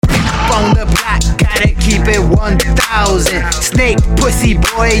1,000. Snake pussy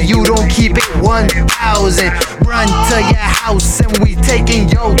boy, you don't keep it 1,000. Run to your house and we taking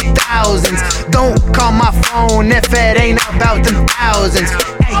your thousands. Don't call my phone if it ain't about them thousands.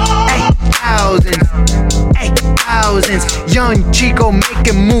 Thousands. Thousands. Young Chico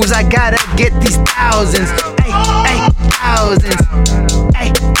making moves, I gotta get these thousands. Thousands.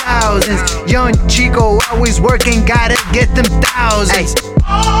 Thousands. Young Chico always working, gotta get them thousands.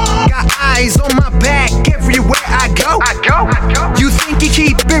 Got eyes on my back everywhere I go. You think he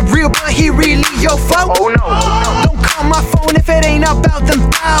keep it real, but he really your foe? Oh no. Don't call my phone if it ain't about them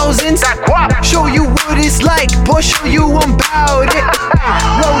thousands. Show you what it's like, boy, show you I'm bout it.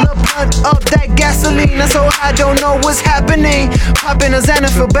 Roll a blunt up that gasoline, so I don't know what's happening. Popping a Xan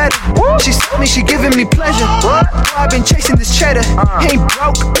and feel better. She told me she giving me pleasure. Boy, I've been chasing this cheddar, ain't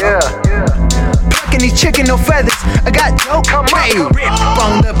broke. Plucking these chicken, no feathers. I got dope. Hey, rip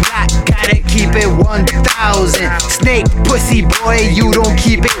on the block, gotta keep it 1,000. Snake pussy boy, you don't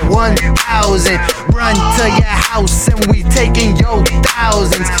keep it 1,000. Run to your house and we taking your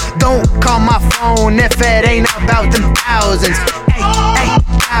thousands. Don't call my phone if it ain't about them thousands.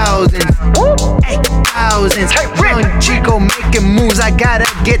 Thousands. Thousands. Young Chico making moves, I gotta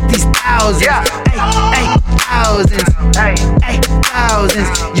get these thousands. Thousands.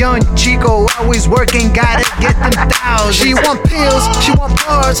 Thousands. Young Chico always working, gotta get them thousands. She want pills, she want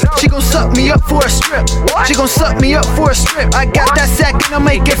bars. She gon' suck me up for a strip. She gon' suck me up for a strip. I got that sack and I'll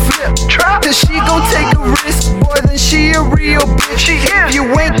make it flip. Cause she gon' take a risk, boy, then she a real bitch. If you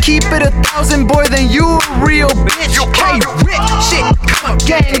ain't keep it 1,000, boy, then you a real bitch. Hey, rip shit, come on,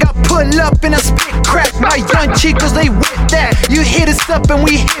 gang, I pull up and I spit crack. My young Chicos, they with that. You hit us up and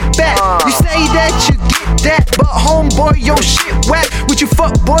we hit back. You say that you get that, but homeboy, your shit whack. With you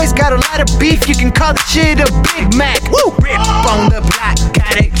fuck boys, got a lot of beef, you can call the shit a Big Mac. Woo! Rip on the block,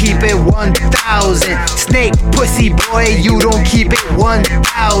 gotta keep it 1,000. Snake pussy boy, you don't keep it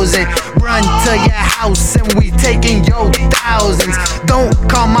 1,000. Run to your house and we taking your thousands. Don't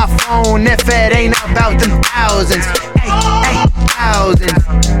call my phone if it ain't about them thousands. Thousands.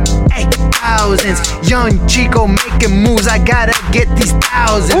 Thousands. Young Chico making moves, I gotta get these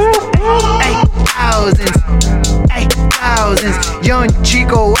thousands. Thousands. Thousands. Young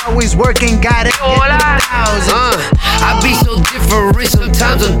Chico always working, gotta get these thousands. I be so different,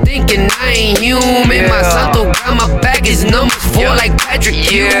 sometimes I'm thinking I ain't human. My santo got my back, his numbers 4 like Patrick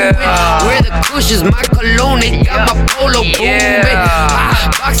Ewing. Where the cushions, my cologne, and got my polo booming.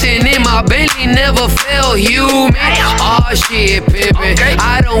 Boxing in my Bentley never felt human. Oh shit, pimpin',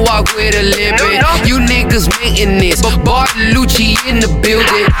 I don't walk with a limpin'. You niggas maintenance, but Bardalucci in the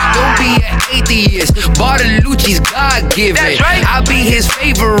building. Don't be an atheist, Bardalucci's God-given. I be his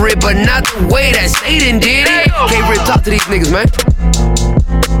favorite, but not the way that Satan did it. Can't really talk to these niggas, man.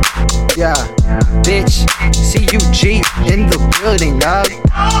 Yeah, bitch, CUG in the building, dog.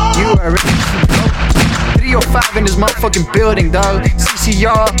 You already know. 305 in this motherfucking building, dog.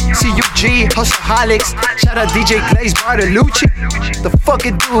 CCR, CUG, Hustleholics. Shout out DJ Glaze, Bardalucci. The fuck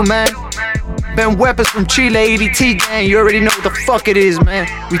it do, man. Ben Weapons from Chile, ADT gang. You already know what the fuck it is, man.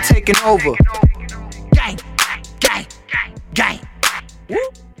 We taking over.